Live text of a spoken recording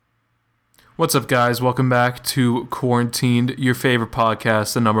What's up, guys? Welcome back to Quarantined, your favorite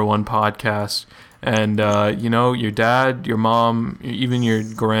podcast, the number one podcast. And, your dad, your mom, even your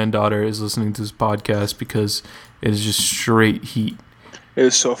granddaughter is listening to this podcast because it is just straight heat. It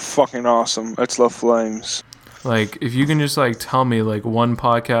is so fucking awesome. It's Love Flames. Like, if you can just, tell me, one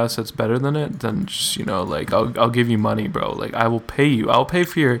podcast that's better than it, then just, I'll give you money, bro. Like, I will pay you. I'll pay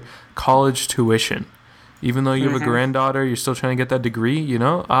for your college tuition. Even though you have a granddaughter, you're still trying to get that degree,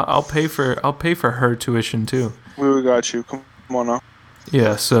 I'll pay for her tuition too. We got you. Come on now.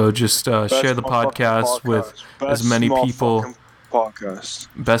 Yeah, so just share the podcast with as many people. Podcast.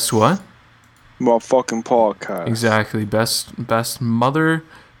 Best what? Motherfucking podcast. Exactly. Best mother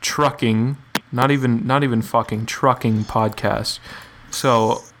trucking, not even fucking trucking podcast.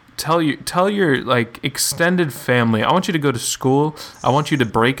 So tell your extended family. I want you to go to school. I want you to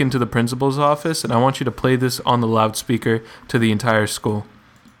break into the principal's office, and I want you to play this on the loudspeaker to the entire school.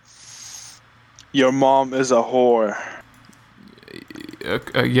 Your mom is a whore.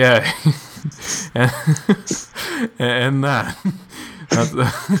 Yeah. and that.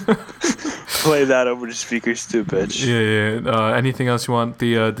 Play that over the speakers too, bitch. Yeah. Anything else you want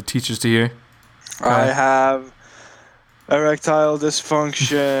the teachers to hear? Okay. I have erectile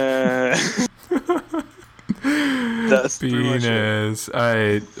dysfunction. That's penis.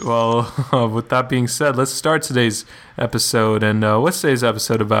 Alright, well, with that being said, let's start today's episode. And what's today's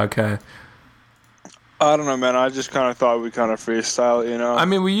episode about, Kai? I don't know, man. I just kind of thought we kind of freestyle, I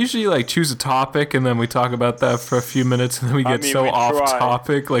mean, we usually choose a topic and then we talk about that for a few minutes and then we get off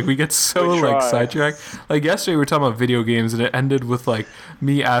topic. We get so sidetracked. Yesterday we were talking about video games and it ended with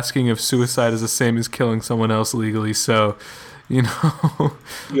me asking if suicide is the same as killing someone else legally. So,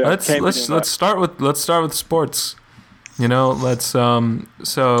 let's start with sports.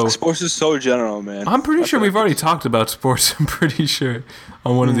 Sports is so general, man. I'm pretty sure we've already talked about sports. I'm pretty sure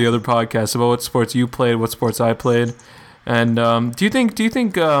on one of the other podcasts about what sports you played, what sports I played, and do you think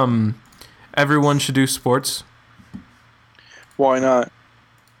everyone should do sports? Why not?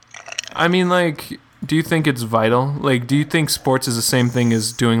 I mean, do you think it's vital? Do you think sports is the same thing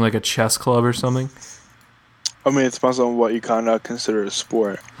as doing a chess club or something? I mean, it depends on what you kind of consider a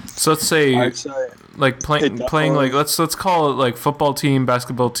sport. So let's say, playing let's call it football team,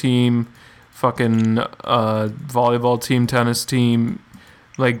 basketball team, fucking volleyball team, tennis team,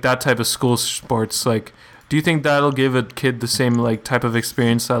 that type of school sports. Do you think that'll give a kid the same type of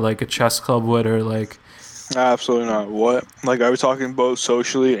experience that a chess club would, or Absolutely not. What? Are we talking both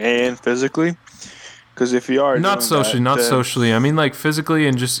socially and physically? Because if you are not socially. I mean, physically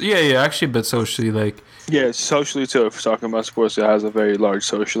and just actually a bit socially, Yeah, socially too. If we're talking about sports, it has a very large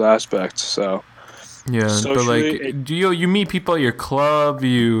social aspect. So yeah, socially, but you meet people at your club,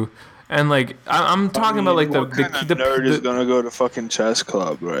 I'm talking about the nerd is gonna go to fucking chess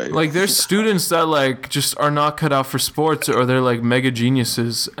club, right? There's students that just are not cut out for sports, or they're mega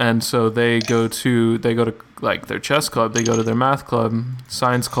geniuses, and so they go to their chess club, they go to their math club,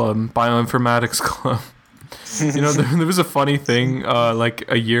 science club, bioinformatics club. There was a funny thing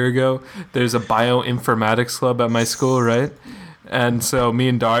a year ago. There's a bioinformatics club at my school, right? And so me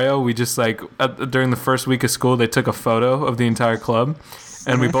and Dario, we just during the first week of school, they took a photo of the entire club,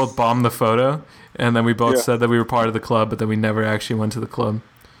 and we both bombed the photo, and then we both said that we were part of the club, but then we never actually went to the club.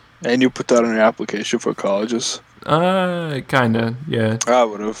 And you put that on your application for colleges? Kinda, yeah. I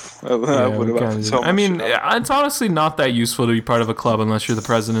would have. I mean, it's honestly not that useful to be part of a club unless you're the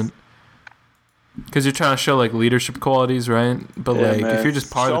president. Because you're trying to show leadership qualities, right? But if you're just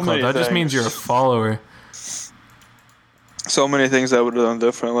part of the club, that just means you're a follower. So many things I would have done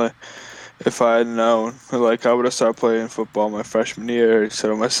differently if I had known. I would have started playing football my freshman year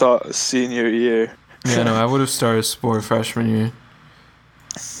instead of my senior year. Yeah, no, I would have started sport freshman year.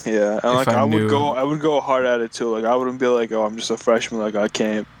 Yeah, and I would go hard at it too. I wouldn't be oh, I'm just a freshman, I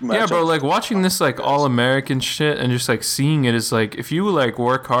can't match. Yeah, bro, watching this all-American shit and just seeing it is if you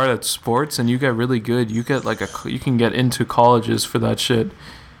work hard at sports and you get really good, you get you can get into colleges for that shit.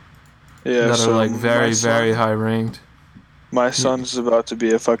 Yeah, that are very, very high ranked. My son's about to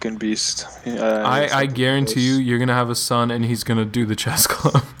be a fucking beast. I guarantee you're gonna have a son and he's gonna do the chess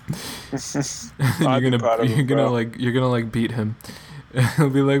club. You're gonna beat him. He'll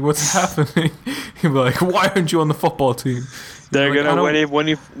be what's happening? He'll be why aren't you on the football team? They're gonna when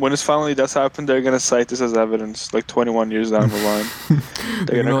it finally does happen, they're gonna cite this as evidence 21 years down the line.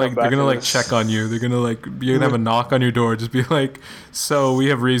 they're gonna check on you. They're gonna you're gonna have a knock on your door, just be so we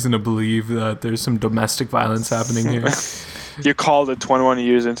have reason to believe that there's some domestic violence happening here. You're called at 21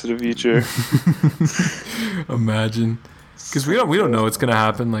 years into the future. Imagine. Because we don't know what's gonna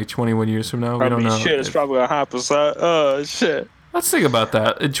happen 21 years from now. We don't know. Shit, it's probably gonna happen. So, shit. Let's think about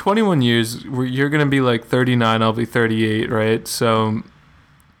that. In 21 years, you're gonna be like 39. I'll be 38, right? So,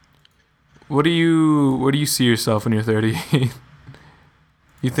 where do you see yourself when you're 38?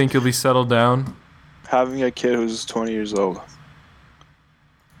 You think you'll be settled down? Having a kid who's 20 years old.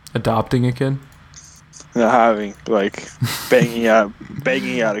 Adopting a kid? Not having, like, banging out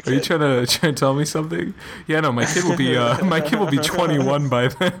a kid. Are you trying to tell me something? Yeah, no, my kid will be 21 by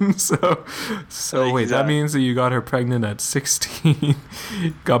then. So wait, that means that you got her pregnant at 16,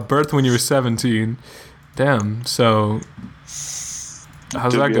 got birth when you were 17. Damn. So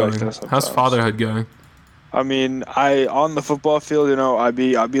how's that going? How's fatherhood going? I mean, on the football field, you know, I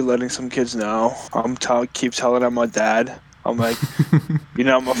be letting some kids know. Keep telling them my dad. I'm like, you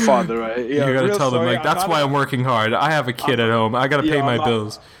know, I'm a father, right? Yeah, you gotta tell them, like, that's why I'm working hard. I have a kid at home. I gotta pay my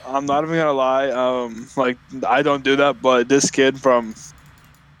bills. I'm not even gonna lie. Like, I don't do that, but this kid from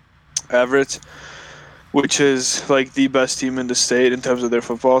Everett, which is like the best team in the state in terms of their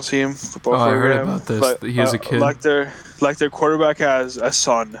football program. I heard about this. He has a kid. Like their quarterback has a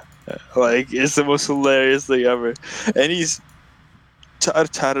son. Like, it's the most hilarious thing ever, and he's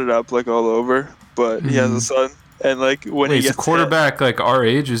tatted up like all over, but he has a son. And like when he gets a quarterback, like our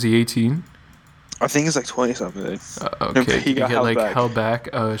age, is he 18? I think he's like 20 something. Okay, he got held back.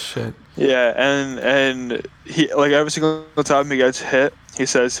 Oh shit. Yeah, and he, like, every single time he gets hit, he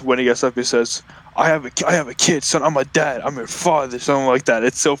says, when he gets up, he says, I have a kid, son. I'm a dad. I'm your father. Something like that.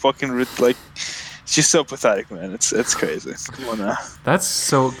 It's so fucking like, it's just so pathetic, man. It's crazy. Come on now.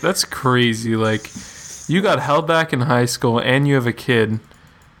 That's crazy. Like, you got held back in high school, and you have a kid.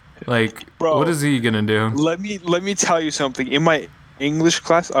 Like, bro, what is he gonna do? Let me tell you something. In my English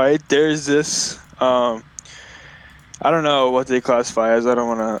class, all right, there's this. I don't know what they classify as. I don't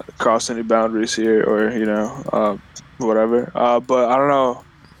want to cross any boundaries here, or whatever. But I don't know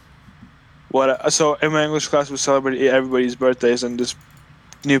what. So in my English class, we celebrated everybody's birthdays, and this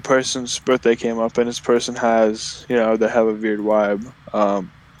new person's birthday came up, and this person has, they have a weird vibe.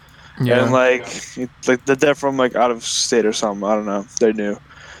 Yeah. And like they're from like out of state or something. I don't know. They're new.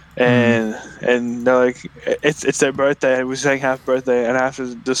 And they're like, it's their birthday, and we sang happy birthday, and after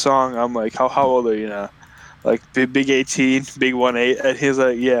the song, I'm like, how old are you now? Like, big 18, big 18, and he's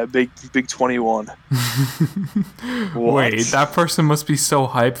like, yeah, big 21. Wait, that person must be so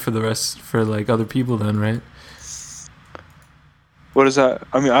hyped for like other people then, right? What is that?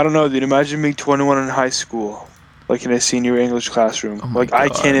 I mean, I don't know, dude. Imagine being 21 in high school, like in a senior English classroom. Oh my God. I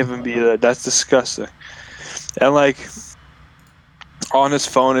can't even be that. That's disgusting. And like, on his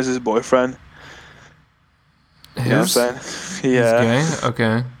phone is his boyfriend. You know what I'm saying? Yeah. He's gay?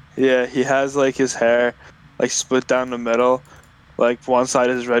 Okay. Yeah, he has like his hair like split down the middle. Like, one side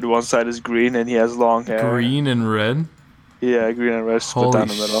is red, one side is green, and he has long hair. Green and red? Yeah, green and red split down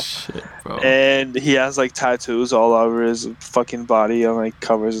the middle. Shit, bro. And he has like tattoos all over his fucking body and like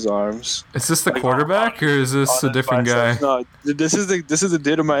covers his arms. Is this the quarterback, or is this a different guy? No, this is the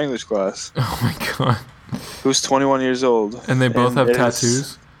dude in my English class. Oh my God. Who's 21 years old. And they both have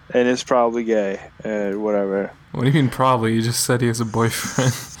tattoos? And is probably gay, and whatever. What do you mean probably? You just said he has a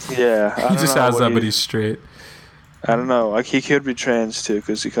boyfriend. Yeah. He just has that, but he's straight. I don't know. Like, he could be trans too,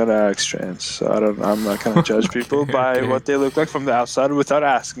 because he kind of acts trans. So I'm not gonna judge people by what they look like from the outside without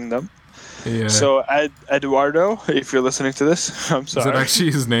asking them. Yeah. So Eduardo, if you're listening to this, I'm sorry. Is that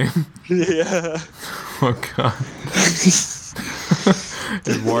actually his name? Yeah. Oh God.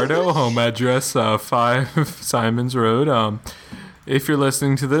 Eduardo, home address 5 Simons Road. If you're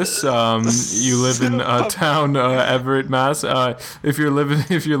listening to this, you live in town Everett, Mass. If you're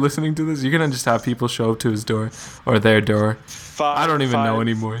listening to this, you're gonna just have people show up to his door or their door. I don't even know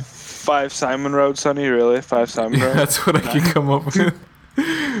anymore. 5 Simon Road, Sonny. Really? 5 Simon Road. That's what I can come up with.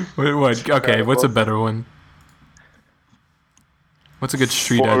 What? Okay, what's a better one? What's a good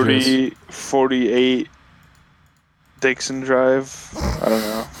street address? 48 Dixon Drive. I don't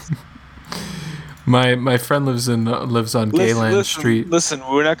know. My friend lives on Gayland Street. Listen,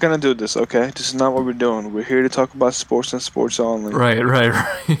 we're not gonna do this, okay? This is not what we're doing. We're here to talk about sports and sports only. Right.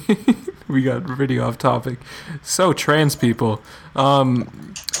 We got pretty off topic. So, trans people, like,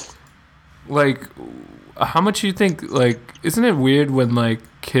 how much you think? Like, isn't it weird when like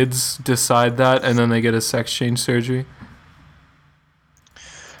kids decide that and then they get a sex change surgery?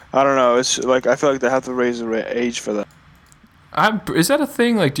 I don't know. It's like, I feel like they have to raise the age for that. Is that a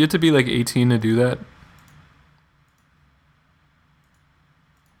thing? Like, do you have to be like 18 to do that?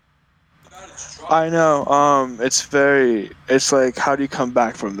 I know. It's like, how do you come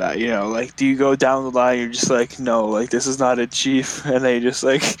back from that? You know, like, do you go down the line? You're just like, no, like, this is not a chief, and they just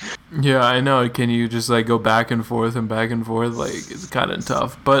like. Yeah, I know. Can you just like go back and forth and back and forth? Like, it's kind of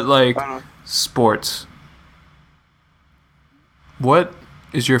tough. But like, sports. What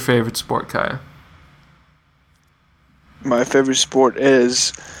is your favorite sport, Kaya? My favorite sport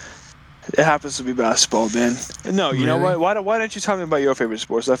is. It happens to be basketball, man. No, you know Really? what? Why don't you tell me about your favorite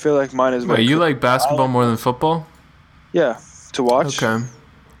sports? I feel like mine is Wait, very you clear. like basketball more than football? Yeah, to watch. Okay.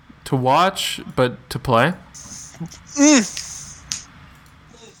 To watch, but to play?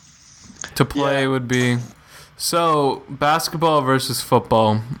 To play Yeah. would be... So, basketball versus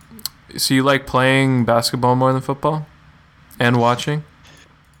football. So you like playing basketball more than football? And watching?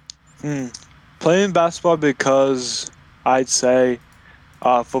 Playing basketball because I'd say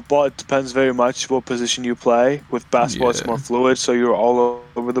football, it depends very much what position you play. With basketball, it's more Yeah. fluid, so you're all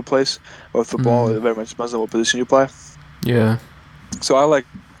over the place. With football, it very much depends on what position you play. Yeah. So I like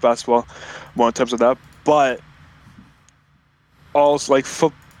basketball more in terms of that. But also, like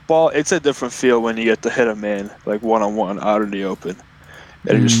football, it's a different feel when you get to hit a man, like one-on-one out in the open.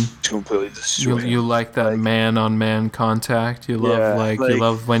 And it just completely destroys You like that Like- man-on-man contact. You love Yeah, you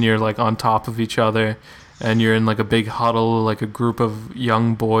love when you're like on top of each other and you're in like a big huddle, like a group of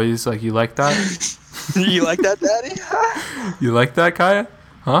young boys. Like you like that? You like that, Daddy? You like that, Kaya?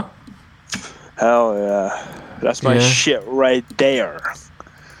 Huh? Hell yeah. That's my Yeah. shit right there.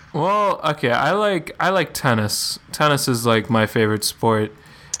 Well, okay, I like tennis. Tennis is like my favorite sport.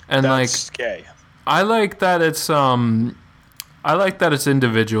 And That's gay. I like that it's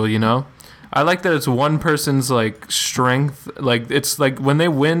individual, you know? I like that it's one person's like strength. Like it's like when they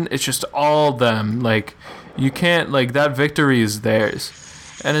win, it's just all them. Like you can't like that victory is theirs.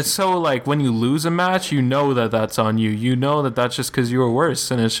 And it's so like when you lose a match, you know that that's on you. You know that that's just cuz you were worse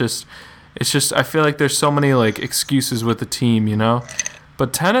and it's just I feel like there's so many like excuses with the team, you know?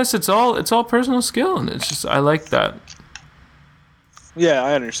 But tennis it's all personal skill and it's just I like that. Yeah,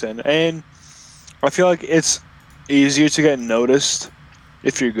 I understand. And I feel like it's easier to get noticed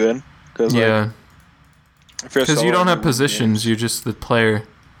if you're good. Cause, Yeah. if you're Cuz solo you don't and have win positions, games- you're just the player.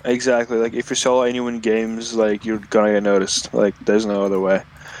 Exactly. Like if you're solo and you win games, like you're gonna get noticed. Like there's no other way.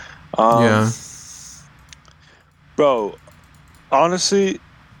 Yeah. Bro, honestly,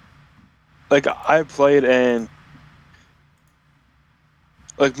 like I played in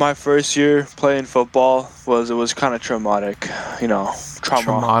like my first year playing football was kind of traumatic, you know,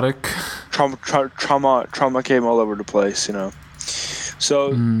 Traumatic. trauma came all over the place, you know.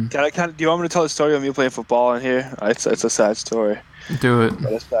 So do you want me to tell the story of me playing football in here? It's a sad story, Do it.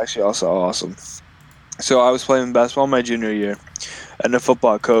 but it's actually also awesome. So I was playing basketball my junior year, and the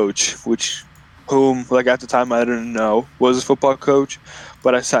football coach, whom like at the time I didn't know was a football coach,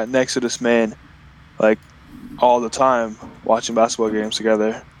 but I sat next to this man, like all the time watching basketball games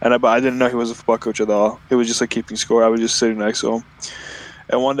together, but I didn't know he was a football coach at all. He was just like keeping score. I was just sitting next to him.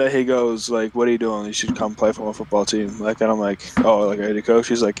 And one day he goes like, "What are you doing? You should come play for my football team." Like, and I'm like, "Oh, like are you the coach?"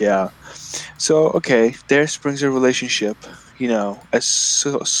 He's like, "Yeah." So okay, there springs a relationship, you know, as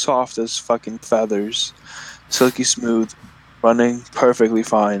soft as fucking feathers, silky smooth, running perfectly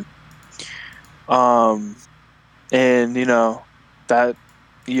fine. And you know, that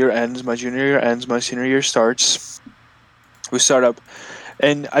year ends, my junior year ends, my senior year starts. We start up,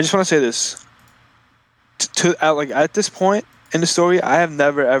 and I just want to say this: at this point in the story, I have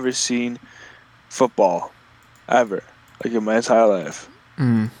never ever seen football, ever, like in my entire life.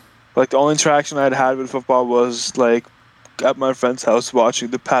 Like the only interaction I'd had with football was like at my friend's house watching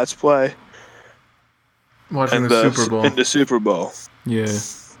the Pats play Watching in the Super Bowl. in the Super Bowl. Yeah.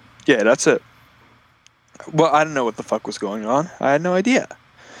 Yeah, that's it. Well, I didn't know what the fuck was going on. I had no idea.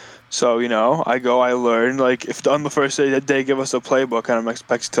 So, you know, I learn. Like, if on the first day that they give us a playbook, and I'm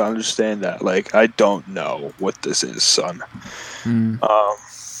expected to understand that. Like, I don't know what this is, son. And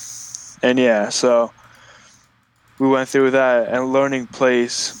yeah, so we went through that, and learning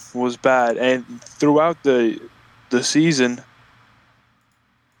plays was bad. And throughout the season,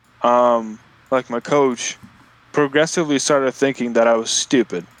 like my coach progressively started thinking that I was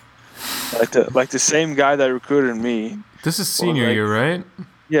stupid. Like the same guy that recruited me. This is senior like- year, right?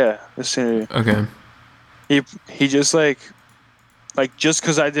 Yeah, the senior year. Okay. He just like just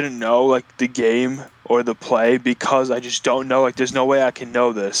because I didn't know like the game or the play, because I just don't know, like there's no way I can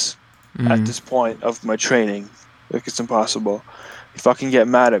know this at this point of my training. Like it's impossible. You fucking get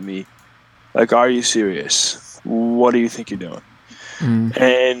mad at me. Like, are you serious? What do you think you're doing?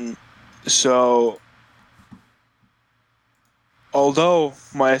 And so, although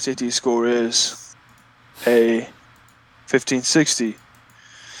my SAT score is a 1560,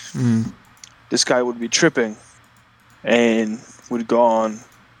 this guy would be tripping and would go on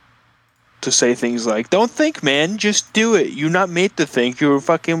to say things like, "Don't think, man, just do it. You're not made to think. You're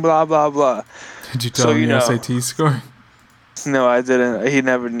fucking blah, blah, blah." Did you tell him the SAT score? No, I didn't. He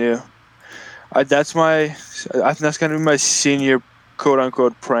never knew. I think that's going to be my senior quote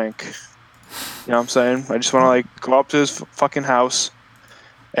unquote prank. You know what I'm saying? I just want to like go up to his fucking house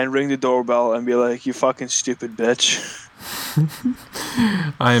and ring the doorbell and be like, "You fucking stupid bitch."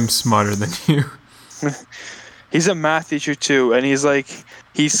 I am smarter than you. He's a math teacher too, and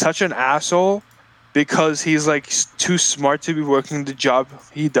he's such an asshole because he's like too smart to be working the job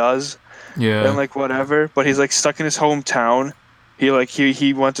he does. Yeah. And like whatever, but he's like stuck in his hometown.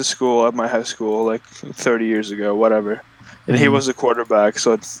 He went to school at my high school like 30 years ago, whatever. And he was a quarterback,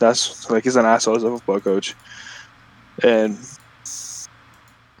 so that's like he's an asshole as a football coach. And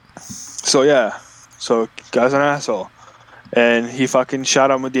so yeah, so guy's an asshole, and he fucking shot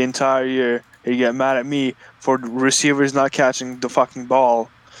him the entire year. He get mad at me for receivers not catching the fucking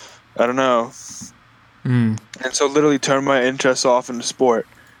ball. I don't know. And so literally turned my interest off in the sport.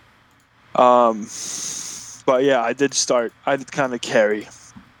 But yeah, I did kind of carry,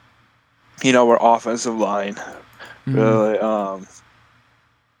 our offensive line. Really,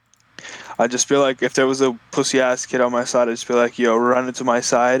 I just feel like if there was a pussy ass kid on my side, I'd just be like, yo, run into my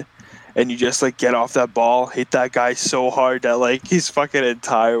side, and you just like get off that ball, hit that guy so hard that like his fucking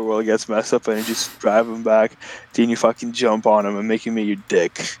entire world gets messed up, and you just drive him back, then you fucking jump on him and make him your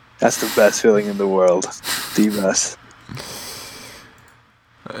dick. That's the best feeling in the world. The best.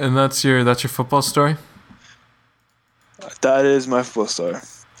 And that's your football story? That is my football story.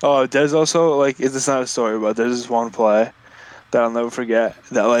 Oh, there's also like it's not a story, but there's this one play that I'll never forget.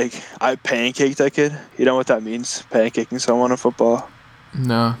 That like I pancaked that kid. You know what that means? Pancaking someone in football.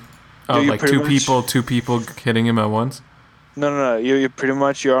 No. Oh, like two people hitting him at once? No. You're pretty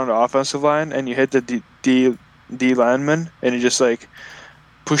much you're on the offensive line and you hit the D lineman and you just like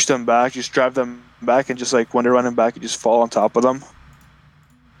push them back, just drive them back, and just like when they're running back, you just fall on top of them.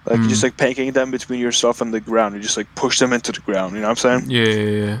 Like you just like pancaking them between yourself and the ground. You just like push them into the ground. You know what I'm saying?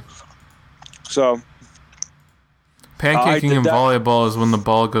 Yeah. So pancaking in volleyball is when the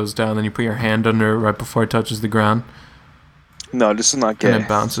ball goes down, then you put your hand under it right before it touches the ground. No, this is not gay. And it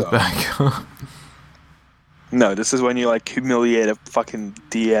bounces back. No, this is when you like humiliate a fucking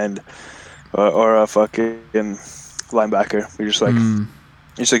D end or a fucking linebacker. You're just like you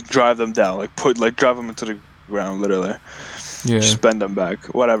just like drive them down, like drive them into the ground, literally. Yeah. Just bend them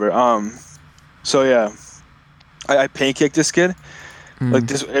back, whatever. So yeah, I pancaked this kid. Like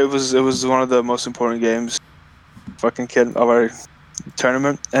this, it was one of the most important games, fucking kid of our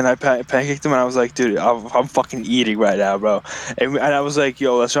tournament, and I pancaked him, and I was like, dude, I'm fucking eating right now, bro. And I was like,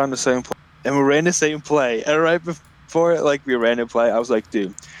 yo, let's run the same play, and we ran the same play, and right before like we ran the play, I was like,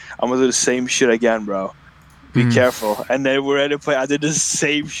 dude, I'm gonna do the same shit again, bro. Be careful. And then we're ready to play. I did the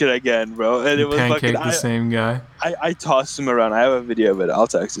same shit again, bro. And it was fucking the same guy. I tossed him around. I have a video of it. I'll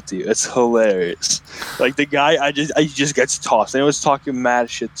text it to you. It's hilarious. Like the guy, I just gets tossed. And he was talking mad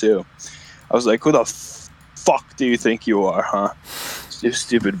shit too. I was like, who the fuck do you think you are, huh? You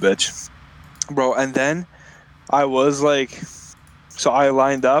stupid bitch, bro. And then I was like, so I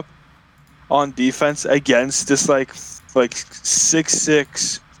lined up on defense against this like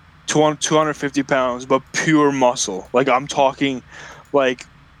 6'6". 250 pounds, but pure muscle. Like I'm talking, like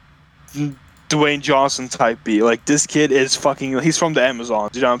Dwayne Johnson type beat. Like this kid is fucking. He's from the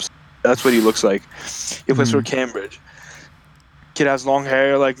Amazon. You know what I'm saying? That's what he looks like. He plays for Cambridge. Kid has long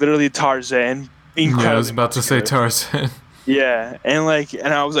hair, like literally Tarzan. Incredible. Yeah, I was about to say Tarzan. Yeah, and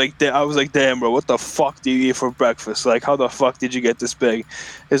I was like, damn, bro, what the fuck do you eat for breakfast? Like, how the fuck did you get this big?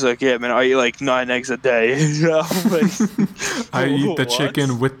 He's like, yeah, man, I eat like 9 eggs a day. You know? Like, I eat the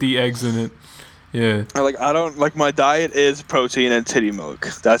chicken with the eggs in it. Yeah. I don't like my diet is protein and titty milk.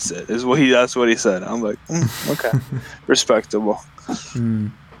 That's it. That's what he said. I'm like, okay, respectable.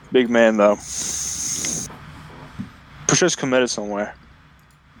 Big man though. For sure's committed somewhere.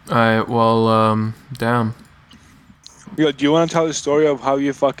 Alright, well, damn. Yo, do you want to tell the story of how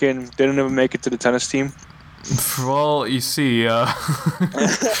you fucking didn't even make it to the tennis team? Well, you see,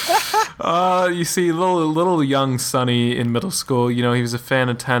 little young Sonny in middle school, he was a fan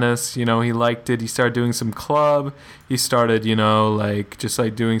of tennis, he liked it. He started doing some club. He started,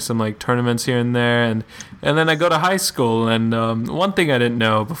 just doing some tournaments here and there. And then I go to high school. And one thing I didn't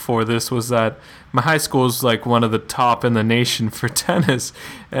know before this was that my high school is one of the top in the nation for tennis.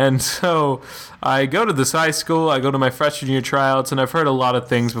 And so I go to this high school, I go to my freshman year tryouts, and I've heard a lot of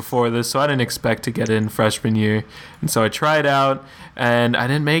things before this, so I didn't expect to get in freshman year. And so I tried out, and I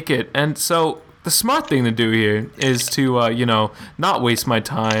didn't make it. And so the smart thing to do here is to, not waste my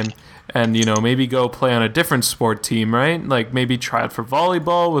time and, maybe go play on a different sport team, right? Like maybe try out for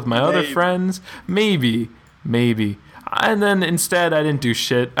volleyball with my other friends. Maybe. And then instead, I didn't do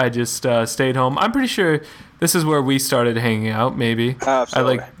shit. I just stayed home. I'm pretty sure this is where we started hanging out, maybe.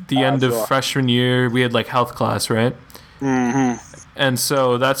 Absolutely. At the end of freshman year, we had health class, right? Mm-hmm. And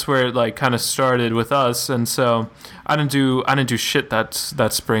so that's where it like kind of started with us. And so I didn't do shit that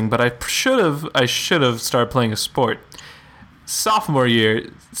spring, but I should have started playing a sport. Sophomore year,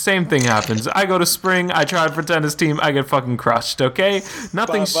 same thing happens. I go to spring, I try for tennis team, I get fucking crushed. Okay,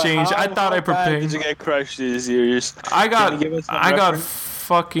 nothing's changed. I thought I prepared. Did you get crushed these years? I got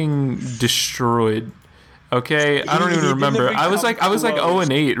fucking destroyed. Okay, I don't even remember. I was like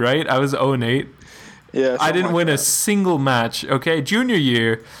 0-8, right? I was 0-8. Yeah, I didn't win a single match. Okay, junior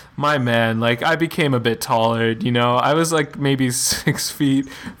year, my man, like I became a bit taller. You know, I was like maybe 6 feet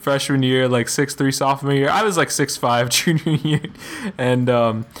freshman year, like 6'3" sophomore year. I was like 6'5" junior year, and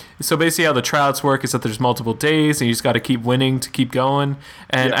so basically how the tryouts work is that there's multiple days, and you just got to keep winning to keep going.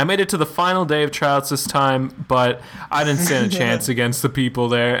 And I made it to the final day of tryouts this time, but I didn't stand a chance against the people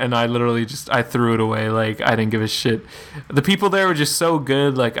there, and I literally I threw it away. Like I didn't give a shit. The people there were just so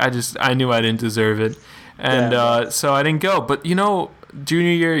good. Like I knew I didn't deserve it. And so I didn't go. But, you know,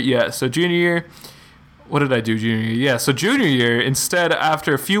 junior year, so junior year, what did I do junior year? Yeah, so junior year, instead,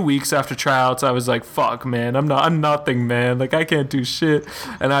 after a few weeks after tryouts, I was like, fuck, man, I'm nothing, man. Like, I can't do shit.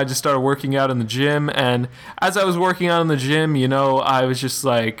 And I just started working out in the gym. And as I was working out in the gym, you know, I was just,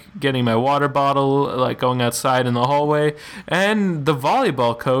 like, getting my water bottle, like, going outside in the hallway. And the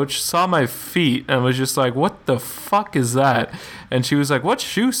volleyball coach saw my feet and was just like, what the fuck is that? And she was like, what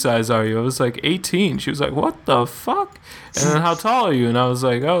shoe size are you? I was like, 18. She was like, what the fuck? And then how tall are you? And I was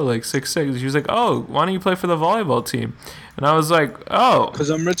like, oh, like 6'6". She was like, oh, why don't you play for the volleyball team? And I was like, oh. Because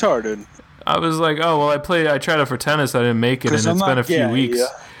I'm retarded. I was like, oh, well, I tried out for tennis. I didn't make it, and it's been a few weeks. Yeah.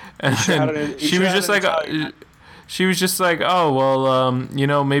 And she was just like, oh, well, you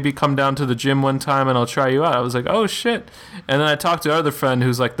know, maybe come down to the gym one time and I'll try you out. I was like, oh, shit. And then I talked to our other friend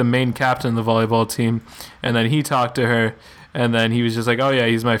who's like the main captain of the volleyball team. And then he talked to her. And then he was just like, oh, yeah,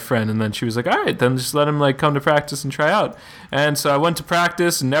 he's my friend. And then she was like, all right, then just let him like come to practice and try out. And so I went to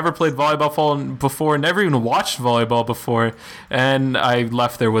practice, never played volleyball before, never even watched volleyball before. And I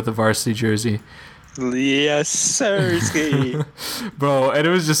left there with a varsity jersey. Yes, sir. Bro, and it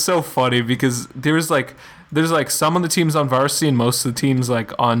was just so funny because there's like some of the teams on varsity and most of the teams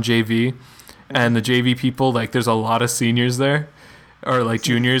like on JV. And the JV people, like there's a lot of seniors there. Or like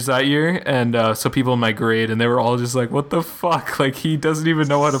juniors that year, and so people in my grade, and they were all just like, what the fuck, like he doesn't even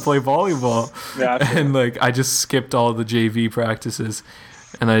know how to play volleyball. Yeah, and like I just skipped all the JV practices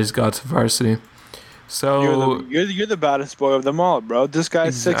and I just got to varsity. So you're the baddest boy of them all, bro. This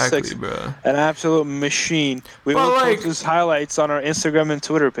guy's 6'6", bro. An absolute machine. We will post his highlights on our Instagram and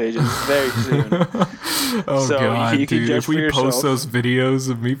Twitter pages very soon. Oh so god, you dude! If we post those videos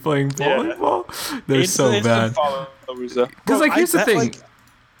of me playing volleyball, they're so bad. Because like here's the thing, like,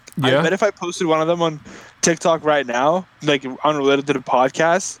 I bet if I posted one of them on TikTok right now, like unrelated to the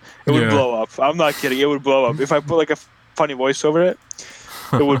podcast, it would blow up. I'm not kidding, it would blow up. If I put like a funny voice over it,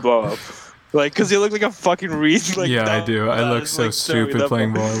 it would blow up. Like, cause you look like a fucking reed. Like, yeah, I do. I look so like, stupid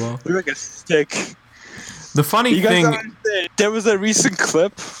playing volleyball. You look like a stick. The funny thing, there was a recent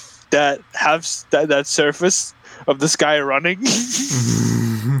clip that surfaced of this guy running.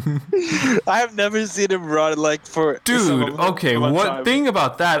 I have never seen him run like for. Dude, okay. What thing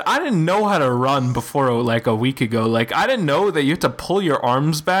about that? I didn't know how to run before like a week ago. Like I didn't know that you have to pull your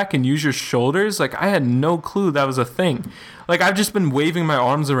arms back and use your shoulders. Like I had no clue that was a thing. Like I've just been waving my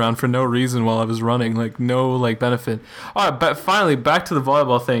arms around for no reason while I was running. Like no like benefit. All right, but finally back to the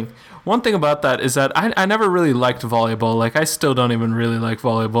volleyball thing. One thing about that is that I never really liked volleyball. Like I still don't even really like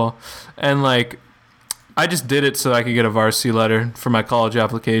volleyball, and like. I just did it so I could get a varsity letter for my college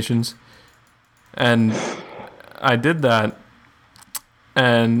applications. And I did that.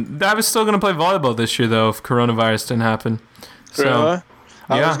 And I was still going to play volleyball this year, though, if coronavirus didn't happen. So, really?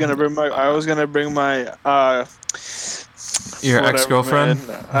 I was gonna bring my your ex-girlfriend?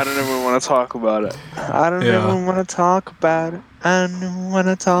 I don't even want to talk about it. I don't even want to talk about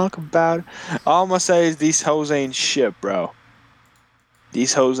it. All I'm going to say is these hoes ain't shit, bro.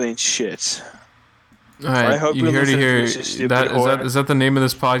 These hoes ain't shit. All right, I hope you heard to hear that. Is that the name of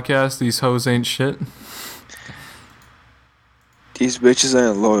this podcast? These hoes ain't shit. These bitches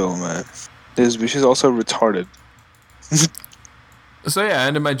ain't loyal, man. This bitch is also retarded. So yeah, I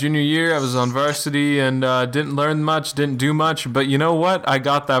ended my junior year. I was on varsity and didn't learn much, didn't do much. But you know what? I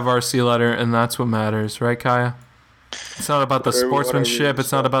got that varsity letter, and that's what matters, right, Kaya? It's not about the sportsmanship.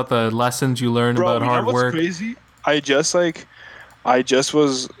 It's not about the lessons you learn about hard work. Crazy? I just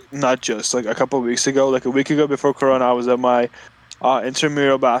was not just like a couple of weeks ago, like a week ago before Corona, I was at my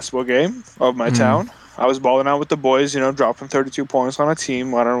intramural basketball game of my town. I was balling out with the boys, you know, dropping 32 points on a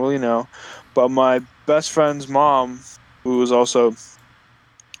team. I don't really know. But my best friend's mom, who was also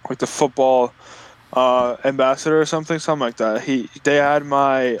like the football ambassador or something like that. They had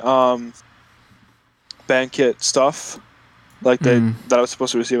my banquet stuff, like that I was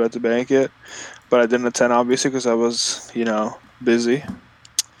supposed to receive at the banquet, but I didn't attend obviously because I was busy.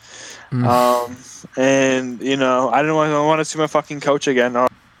 And I didn't want to see my fucking coach again or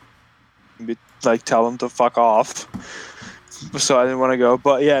tell him to fuck off. So I didn't want to go.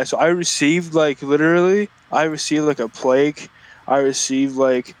 But yeah, so I received literally a plaque. I received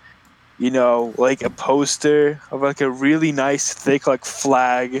a poster of a really nice thick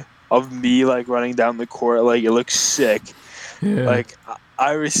flag of me running down the court. It looks sick. Yeah.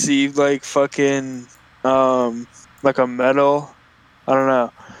 I received fucking a medal. I don't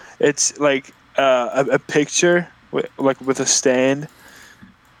know. It's a picture with a stand.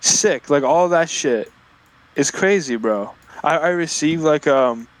 Sick. All that shit is crazy, bro. I received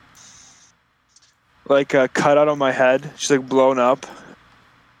a cutout on my head, just blown up.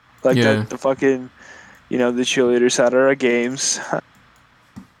 The fucking the cheerleaders had at our games.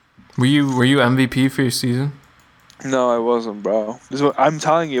 Were you MVP for your season? No, I wasn't, bro. I'm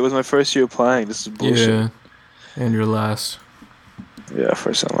telling you, it was my first year playing. This is bullshit. Yeah. And your last. Yeah,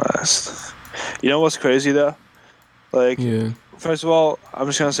 first and last. You know what's crazy though? First of all, I'm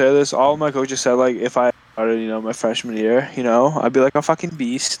just gonna say this. All my coaches said if I started, my freshman year, I'd be a fucking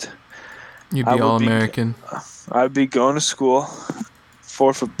beast. You'd be All-American. I'd be going to school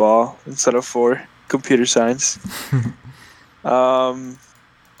for football instead of for computer science.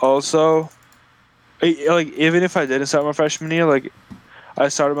 Also, even if I didn't start my freshman year, I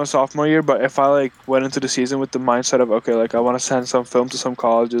started my sophomore year, but if I went into the season with the mindset of okay, I want to send some film to some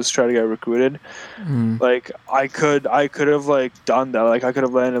colleges, try to get recruited, I could have done that. I could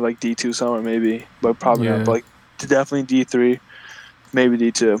have landed D2 somewhere maybe, but probably not. But definitely D3, maybe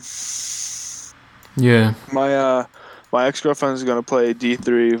D2. Yeah. My ex-girlfriend is gonna play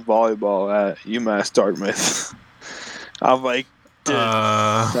D3 volleyball at UMass Dartmouth. I'm like, dude,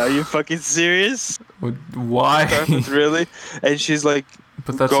 are you fucking serious? Why? Dartmouth, really? And she's like,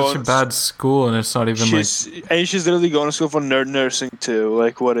 but that's such a bad school, and it's not even and she's literally going to school for nursing too.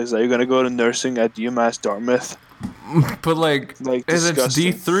 What is that? You're gonna go to nursing at UMass Dartmouth? But it's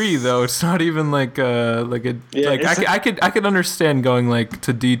D3 though. It's not even I could understand going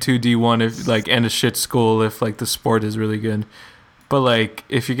to D2 D1 if and a shit school if the sport is really good. But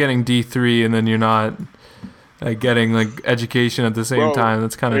if you're getting D3 and then you're not getting education at the same time,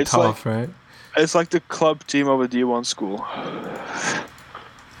 that's kind of tough, right? It's the club team of a D1 school.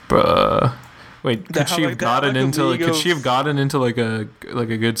 Bruh. Wait, could she have gotten into a good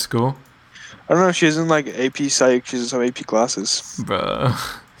school? I don't know. She's in AP Psych. She's in some AP classes. Bruh.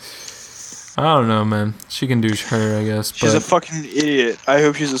 I don't know, man. She can do her, I guess. She's a fucking idiot. I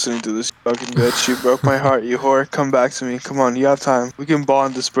hope she's listening to this fucking bitch. You broke my heart, you whore. Come back to me. Come on, you have time. We can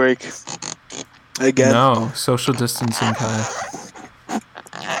bond this break. Again. No, social distancing, Kai.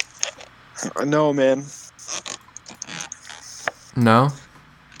 No, man. No?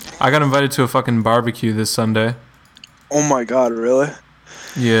 I got invited to a fucking barbecue this Sunday. Oh my god, really?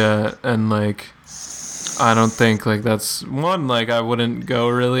 Yeah, and I don't think that's one I wouldn't go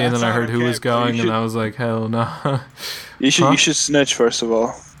really, and then I heard who was going, and I was like, hell no. You should snitch first of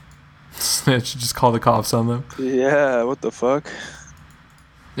all. Snitch? Just call the cops on them? Yeah, what the fuck?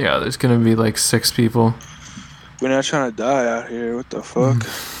 Yeah, there's gonna be 6 people. We're not trying to die out here. What the fuck?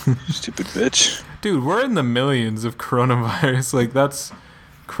 Stupid bitch. Dude, we're in the millions of coronavirus. That's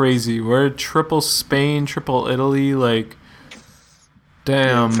crazy. We're triple Spain, triple Italy.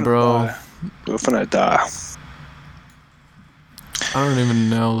 Damn, bro. We're finna die. I don't even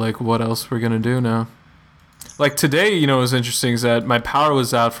know what else we're gonna do now. Today, what's interesting is that my power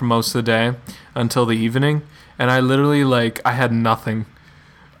was out for most of the day until the evening, and I literally I had nothing.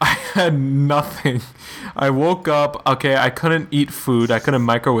 I had nothing. I woke up, okay, I couldn't eat food. I couldn't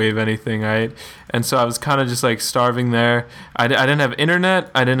microwave anything, right? And so I was kind of just starving there. I didn't have internet.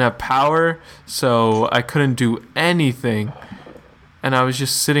 I didn't have power. So I couldn't do anything. And I was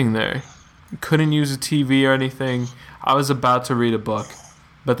just sitting there. Couldn't use a TV or anything. I was about to read a book.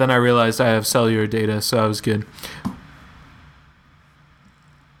 But then I realized I have cellular data, so I was good.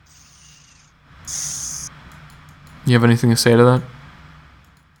 You have anything to say to that?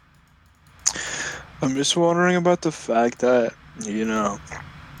 I'm just wondering about the fact that, we're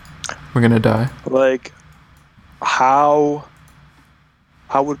gonna die. How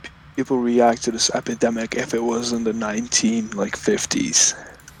would people react to this epidemic if it was in the 1950s?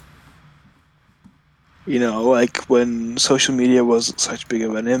 When social media wasn't such big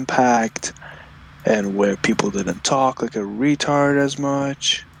of an impact, and where people didn't talk like a retard as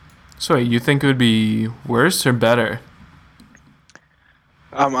much. So you think it would be worse or better?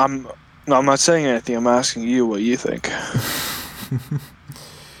 I'm No, I'm not saying anything. I'm asking you what you think.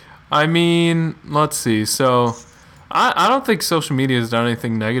 I mean, let's see. So, I don't think social media has done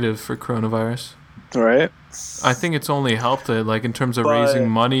anything negative for coronavirus. Right? I think it's only helped it, like in terms of raising But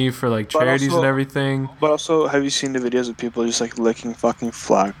money for like but charities and also everything. but also, have you seen the videos of people just like licking fucking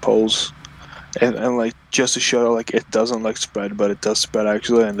flagpoles, and like just to show like it doesn't like spread, but it does spread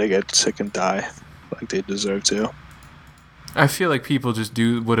actually, and they get sick and die, like they deserve to. I feel like people just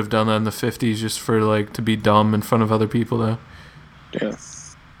would have done that in the 50s just for like to be dumb in front of other people though. Yeah.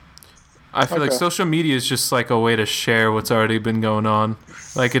 I feel like Okay. social media is just like a way to share what's already been going on.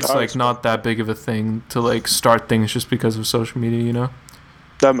 Like it's I like respect not that big of a thing to like start things just because of social media, you know?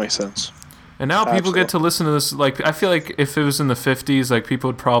 That makes sense. And now people get Absolutely. to listen to this. Like I feel like if it was in the 50s, like people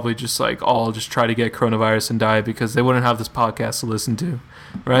would probably just like all just try to get coronavirus and die because they wouldn't have this podcast to listen to,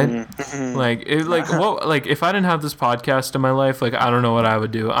 right? Mm-hmm. Like it, like what, like if I didn't have this podcast in my life, like I don't know what I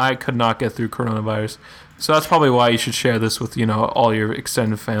would do. I could not get through coronavirus. So that's probably why you should share this with all your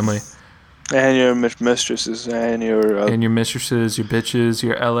extended family And your mistresses and and your mistresses, your bitches,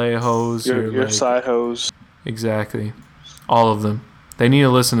 your LA hoes, your like side hoes. exactly all of them. They need to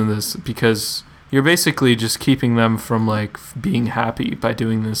listen to this because you're basically just keeping them from like being happy by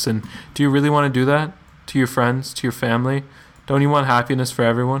doing this. And do you really want to do that to your friends, to your family? Don't you want happiness for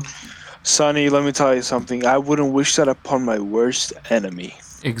everyone? Sonny, let me tell you something. I wouldn't wish that upon my worst enemy.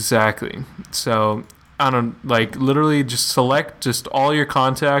 Exactly. So I don't like literally just select just all your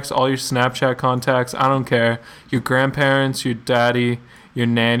contacts, all your Snapchat contacts. I don't care. Your grandparents, your daddy, your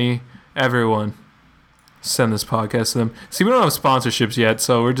nanny, everyone. Send this podcast to them. See, we don't have sponsorships yet,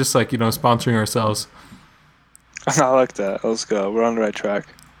 so we're just like sponsoring ourselves. I like that. Let's go. We're on the right track.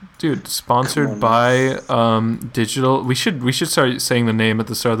 Dude, Come sponsored on, by Digital. We should start saying the name at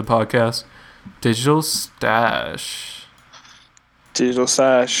the start of the podcast. Digital Stash. Digital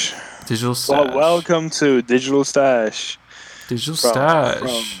Stash. Digital Stash. Welcome to Digital Stash. Digital From-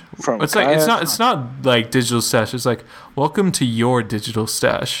 Stash. From It's like Kaya. it's not like Digital Stash. It's like welcome to your Digital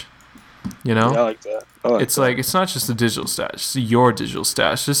Stash. You know? Yeah, I like that. I like It's that. like it's not just a digital stash. It's your digital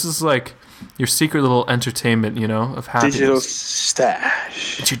stash. This is like your secret little entertainment, of happiness. Digital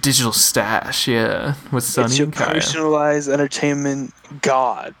Stash. It's your digital stash, yeah. With Sunny It's your and Kaya. personalized entertainment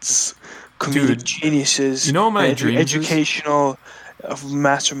gods, comedic Dude, geniuses, you know what my and dreams is? educational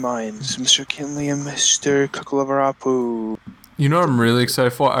masterminds, Mr. Kinley and Mr. Kukulavarapu. You know what I'm really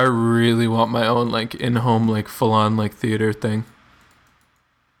excited for? I really want my own like in-home like full-on like theater thing.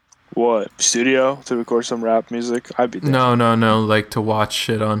 What, studio to record some rap music? I'd be down. No, like to watch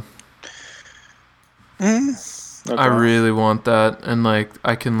shit on. Okay. I really want that, and like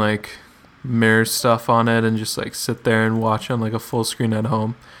I can like mirror stuff on it and just like sit there and watch on like a full screen at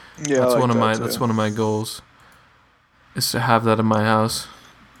home. Yeah, That's I like one of that my too. that's one of my goals. Is to have that in my house.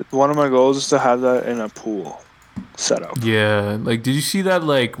 One of my goals is to have that in a pool setup. Yeah, like did you see that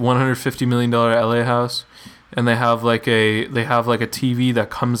like $150 million LA house? And they have like a TV that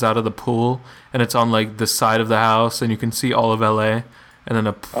comes out of the pool and it's on like the side of the house and you can see all of LA and then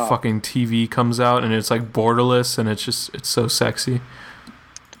a fucking TV comes out and it's like borderless and it's so sexy.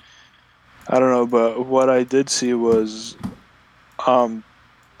 I don't know, but what I did see was,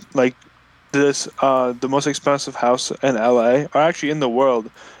 like this, the most expensive house in LA, or actually in the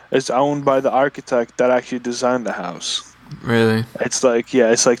world, is owned by the architect that actually designed the house. Really? It's like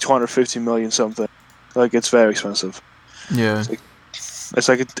 250 million something. Like it's very expensive. Yeah.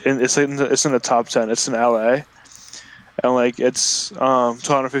 It's in the top 10. It's in LA, and like it's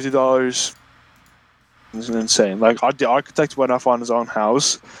 $250. It's insane. Like the architect went off on his own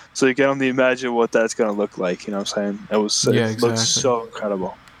house, so you can only imagine what that's gonna look like. You know what I'm saying? It exactly. looks so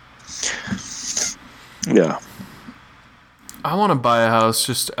incredible. Yeah. I want to buy a house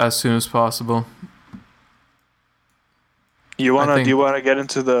just as soon as possible. Do you wanna get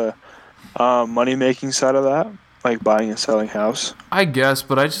into the money making side of that, like buying and selling house? I guess,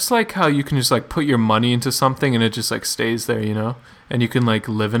 but I just like how you can just like put your money into something and it just like stays there, and you can like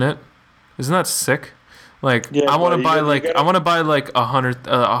live in it. Isn't that sick? Like Yeah, I want but to you buy gotta- like you gotta- I want to buy like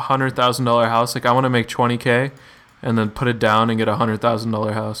 $100,000 house. Like I want to make $20K, and then put it down and get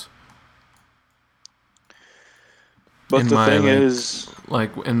 $100,000 house. But in the my, thing like- is,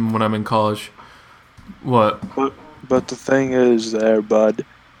 Like when I'm in college. What? but the thing is, there, bud.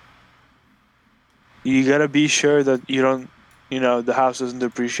 You gotta be sure that you don't, the house doesn't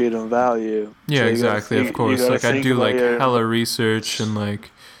depreciate in value. Yeah, So you gotta exactly. think- Of course. you gotta Like I think do about like your- hella research and like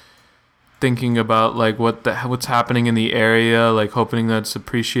thinking about like what's happening in the area, like hoping that it's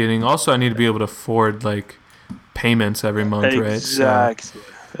appreciating. Also, I need to be able to afford like payments every month, right? So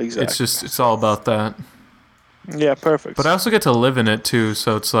Exactly. it's all about that. Yeah, perfect. But I also get to live in it too,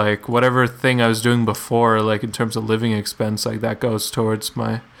 so it's like whatever thing I was doing before, like in terms of living expense, like that goes towards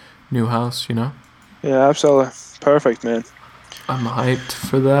my new house, you know? Yeah, absolutely. Perfect, man. I'm hyped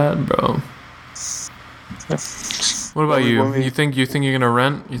for that, bro. Yeah. What about you? You think you're gonna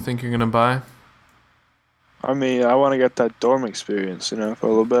rent? You think you're gonna buy? I mean, I want to get that dorm experience, you know, for a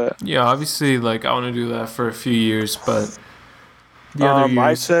little bit. Yeah, obviously, like I want to do that for a few years, but the other I'd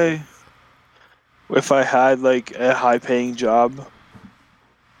years, say if I had like a high-paying job,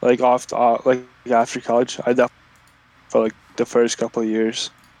 like like after college, I definitely for like the first couple of years,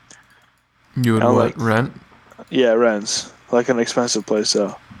 you would and like what rent? yeah, rents like an expensive place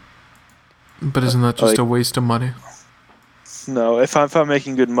though. But isn't that just Like a waste of money? no, if I'm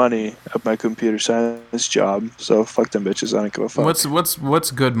making good money at my computer science job, so fuck them bitches. I don't give a fuck.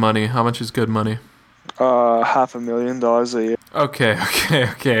 What's good money? How much is good money? $500,000 a year. Okay.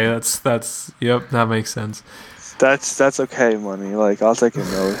 That's yep, that makes sense. That's okay money. Like I'll take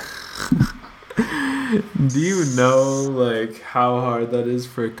 $1 million. Do you know like how hard that is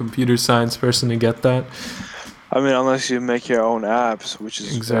for a computer science person to get that? I mean, unless you make your own apps, which is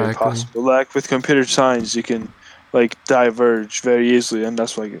very Exactly. possible. Like with computer science, you can like diverge very easily, and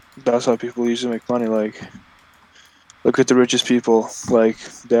that's how people usually make money. Like, look at the richest people; like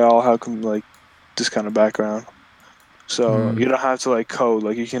they all have like this kind of background. So you don't have to like code.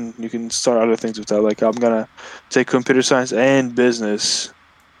 Like you can start other things with that. Like I'm gonna take computer science and business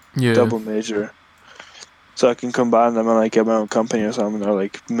Yeah. double major, so I can combine them and like get my own company or something, or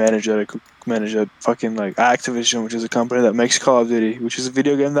like manage at fucking like Activision, which is a company that makes Call of Duty, which is a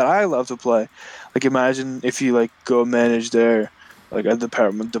video game that I love to play. Like imagine if you like go manage their like a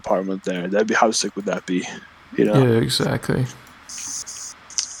department there. That'd be, how sick would that be? You know? Yeah, exactly.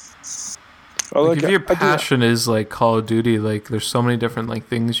 Or Like if your passion is like Call of Duty, like there's so many different like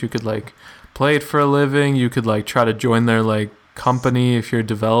things you could like play it for a living. You could like try to join their like company if you're a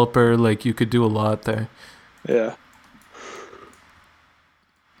developer. Like you could do a lot there. Yeah.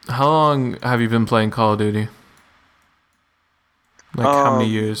 How long have you been playing Call of Duty? Like how many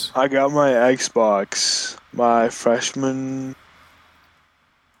years? I got my Xbox my freshman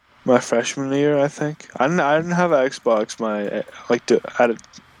year, I think. I didn't have an Xbox at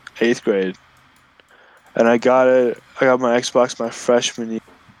 8th grade. And I got my Xbox my freshman year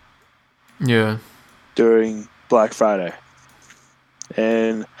Yeah. during Black Friday.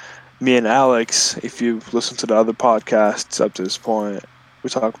 And me and Alex, if you listen to the other podcasts up to this point, we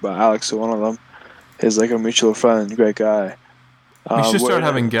talk about Alex, so one of them is like a mutual friend, great guy. We should start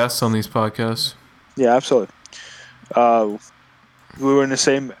having guests on these podcasts. Yeah, absolutely. We were in the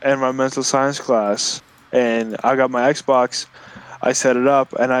same environmental science class, and I got my Xbox. I set it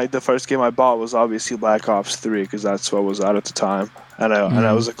up, and the first game I bought was obviously Black Ops 3 because that's what was out at the time, and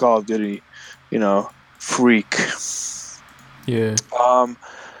I was a Call of Duty, freak. Yeah.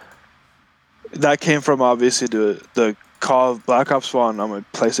 That came from obviously the Call of Black Ops 1 on my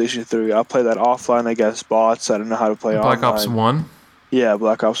PlayStation 3. I played that offline against bots. I didn't know how to play Black online. Ops 1? Yeah,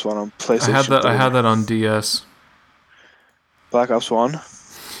 Black Ops 1 on PlayStation 3. I had that on DS. Black Ops 1?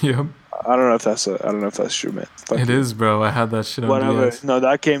 Yep. I don't know if that's true, man. It is, bro. I had that shit on Whatever. DS. No,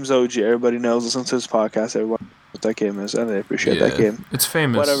 that game's OG. Everybody knows. Listen to this podcast. Everyone knows what that game is, and they appreciate that game. It's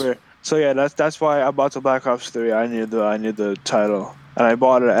famous. Whatever. So yeah, that's why I bought the Black Ops 3. I knew the title, and I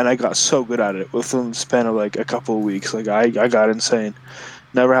bought it, and I got so good at it within the span of like a couple of weeks. Like I got insane.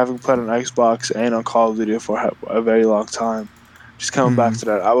 Never having played on Xbox and on Call of Duty for a very long time. Just coming back to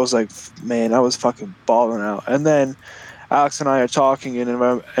that, I was like, man, I was fucking balling out. And then Alex and I are talking in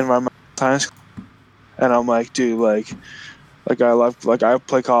environmental science, and I'm like, dude, like I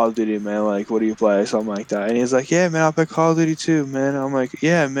play Call of Duty, man. Like, what do you play? Something like that. And he's like, yeah, man, I play Call of Duty too, man. I'm like,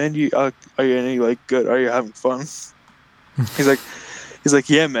 yeah, man, you are you any like good? Are you having fun? He's like,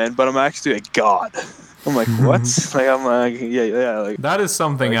 yeah, man, but I'm actually a god. I'm like, what? Like, I'm like, yeah, like that is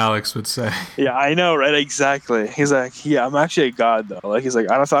something Alex would say. Yeah, I know, right? Exactly. He's like, yeah, I'm actually a god though. Like, he's like,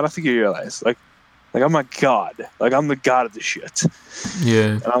 I don't think you realize, like I'm a god. Like, I'm the god of the shit.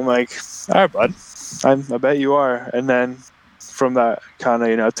 Yeah. And I'm like, all right, bud. I bet you are. And then from that kind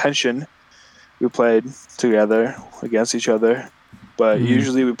of tension, we played together against each other. But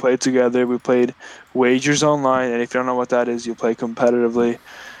usually we played together. We played wagers online, and if you don't know what that is, you play competitively,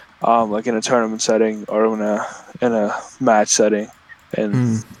 like in a tournament setting or in a match setting,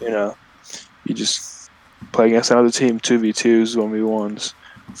 and you just play against another team, 2v2s, 1v1s,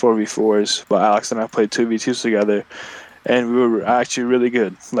 4v4s. But Alex and I played 2v2s together, and we were actually really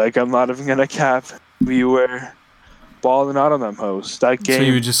good. Like, I'm not even gonna cap. We were balling out on them hoes. That game. So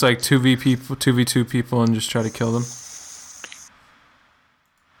you would just like 2v2 people and just try to kill them?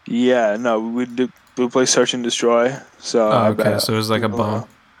 Yeah, no, we did we play Search and Destroy. So Oh, I okay. bet. So it was like a bomb.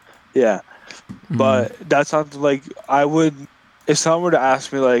 Yeah, Mm. but that's not like I would. If someone were to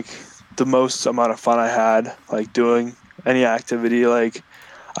ask me like the most amount of fun I had like doing any activity, like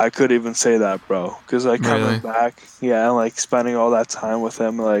I could even say that, bro. Because like Really? coming back, yeah, and like spending all that time with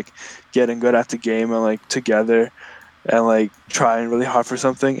him, like getting good at the game and like together, and like trying really hard for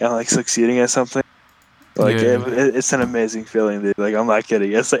something and like succeeding at something. Like Yeah. it's an amazing feeling, dude. Like I'm not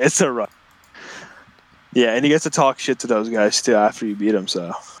kidding. It's a rush. Yeah, and you get to talk shit to those guys too after you beat them.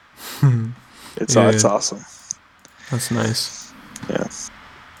 So it's Yeah, it's yeah. awesome. That's nice. Yeah.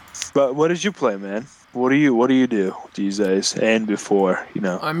 But what did you play, man? What do you do these days and before? You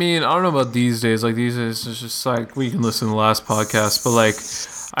know. I mean, I don't know about these days. Like these days, it's just like we can listen to the last podcast, but like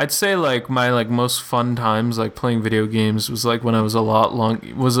I'd say like my like most fun times like playing video games was like when I was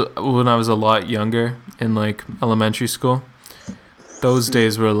when I was a lot younger in like elementary school. Those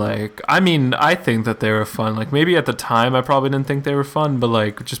days were like, I mean, I think that they were fun. Like maybe at the time I probably didn't think they were fun, but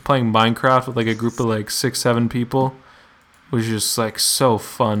like just playing Minecraft with like a group of like 6, 7 people was just like so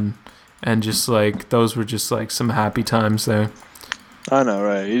fun, and just like those were just like some happy times there. I know,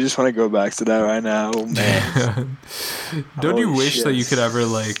 right? You just want to go back to that right now, oh, man. Don't you Holy wish that you shit. could ever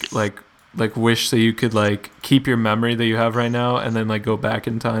like wish that you could like keep your memory that you have right now and then like go back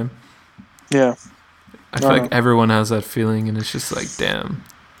in time? Yeah. I feel like everyone has that feeling, and it's just like, damn,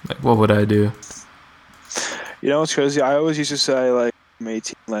 like what would I do? You know what's crazy? I always used to say like I'm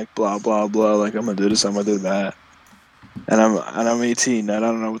 18, like blah blah blah, like I'm gonna do this, I'm gonna do that, and I'm 18, and I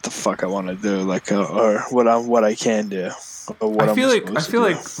don't know what the fuck I want to do, like or what I can do, or what I I'm feel supposed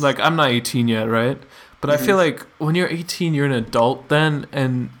to do. like I'm not 18 yet, right? But I feel like when you're 18, you're an adult then,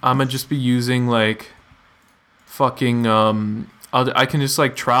 and I'm gonna just be using like fucking I can just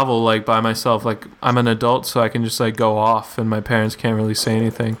like travel like by myself. Like I'm an adult, so I can just like go off, and my parents can't really say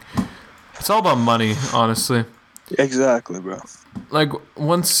anything. It's all about money, honestly. Exactly, bro. Like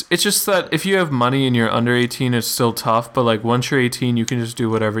once it's just that if you have money and you're under 18, it's still tough. But like once you're 18, you can just do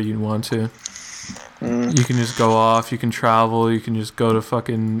whatever you want to. You can just go off. You can travel. You can just go to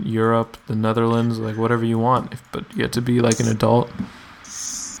fucking Europe, the Netherlands, like whatever you want. But you have to be like an adult.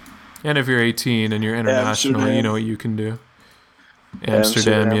 And if you're 18 and you're international, Amsterdam. you know what you can do.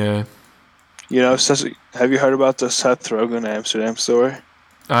 Amsterdam, yeah. You know, have you heard about the Seth Rogen Amsterdam story?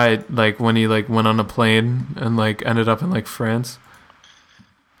 I like when he like went on a plane and like ended up in like France.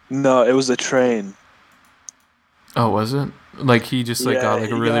 No, it was a train. Oh, was it? Like he just like Yeah, got like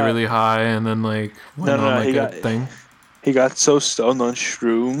he really got- really high and then like went No, on like he a got thing. he got so stoned on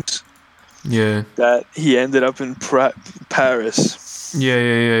shrooms Yeah. that he ended up in Paris.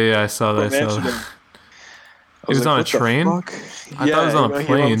 Yeah. I saw that. I From saw Amsterdam. that. I He was on a "What the train? fuck?" I thought it was on a he went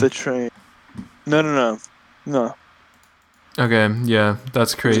plane. with the train. No. Okay, yeah,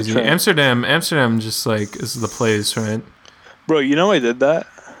 that's crazy. train. Amsterdam just like is the place, right? Bro, you know I did that?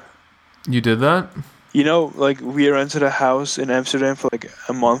 You did that? You know, like we rented a house in Amsterdam for like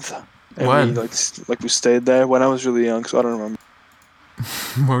a month. And When? we we stayed there when I was really young, so I don't remember.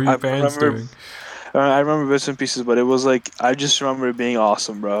 What were your I parents remember- doing? I remember bits and pieces, but it was like I just remember it being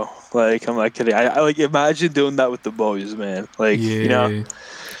awesome, bro. Like I'm not kidding. I like imagine doing that with the boys, man. Like Yeah. you know,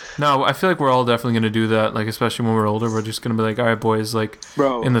 No, I feel like we're all definitely gonna do that. Like, especially when we're older, we're just gonna be like, all right, boys, like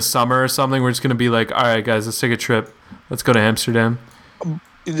bro. in the summer or something, we're just gonna be like, all right, guys, let's take a trip. Let's go to Amsterdam.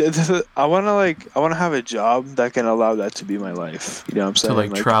 I wanna have a job that can allow that to be my life. You know what I'm To saying?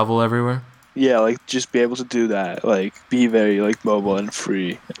 like travel everywhere. Yeah, like just be able to do that. Like be very like mobile and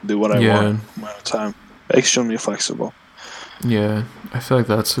free. Do what I Yeah. want in my own time. Extremely flexible. Yeah, I feel like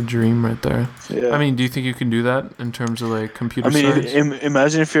that's a dream right there. Yeah. I mean, do you think you can do that in terms of like computer I mean, science?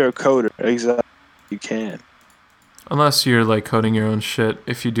 imagine if you're a coder. Exactly, you can. Unless you're like coding your own shit.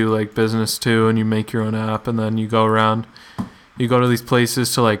 If you do like business too, and you make your own app, and then you go around, you go to these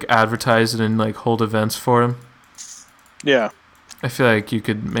places to like advertise it and like hold events for them. Yeah. I feel like you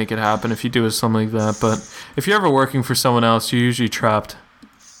could make it happen if you do something like that. But if you're ever working for someone else, you're usually trapped.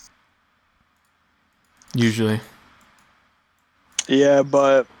 Usually. Yeah,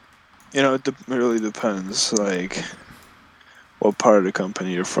 but you know, it really depends. Like, what part of the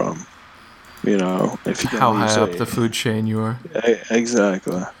company you're from. You know, if you can How leave, high up say- the food chain you are.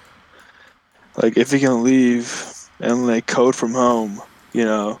 Exactly. Like if you can leave and like code from home, you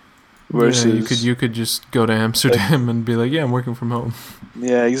know, versus Yeah, you could just go to Amsterdam and be like, yeah, I'm working from home.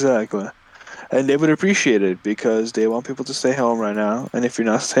 Yeah, exactly. And they would appreciate it because they want people to stay home right now. And if you're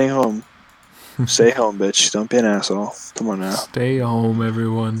not staying home, stay home, bitch. Don't be an asshole. Come on now. Stay home,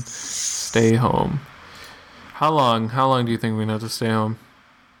 everyone. Stay home. How long do you think we're gonna have to stay home?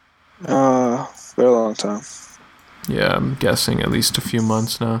 Very long time. Yeah, I'm guessing at least a few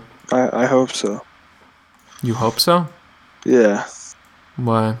months now. I hope so. You hope so? Yeah.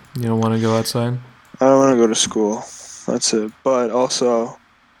 Why? You don't want to go outside? I don't want to go to school. That's it. But also,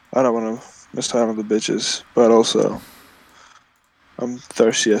 I don't want to miss time with the bitches. But also, I'm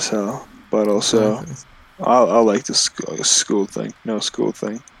thirsty as hell. But also, Exactly. I like the school thing. No school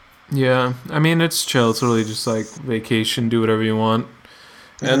thing. Yeah, I mean, it's chill. It's really just like vacation, do whatever you want.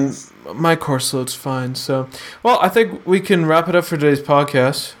 And my course load's fine. So, well, I think we can wrap it up for today's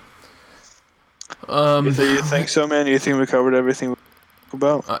podcast. You think so, man? You think we covered everything we talked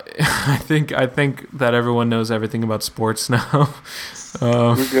about? I think that everyone knows everything about sports now.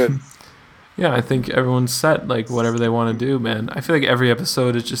 We're good. Yeah, I think everyone's set, like, whatever they want to do, man. I feel like every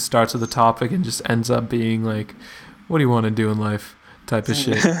episode, it just starts with a topic and just ends up being, like, what do you want to do in life type of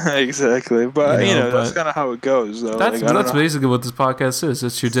shit. Exactly. But, that's kind of how it goes, though. That's basically what this podcast is.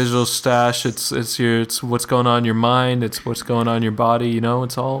 It's your digital stash. It's what's going on in your mind. It's what's going on in your body.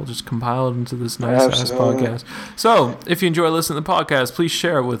 It's all just compiled into this nice-ass podcast. So, if you enjoy listening to the podcast, please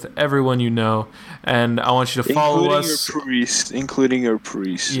share it with everyone you know. And I want you to follow us. Including your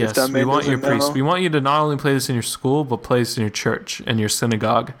priest. Yes, we want your priest. We want you to not only play this in your school, but play this in your church and your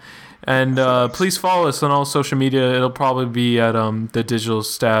synagogue. And please follow us on all social media. It'll probably be at the Digital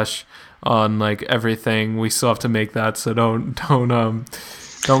Stash on like everything. We still have to make that, so don't quote me on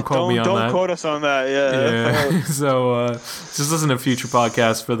that. Don't quote us on that. Yeah. So just listen to future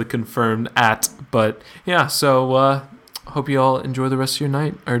podcasts for the confirmed at. But yeah, so hope you all enjoy the rest of your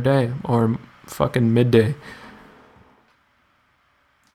night or day or fucking midday.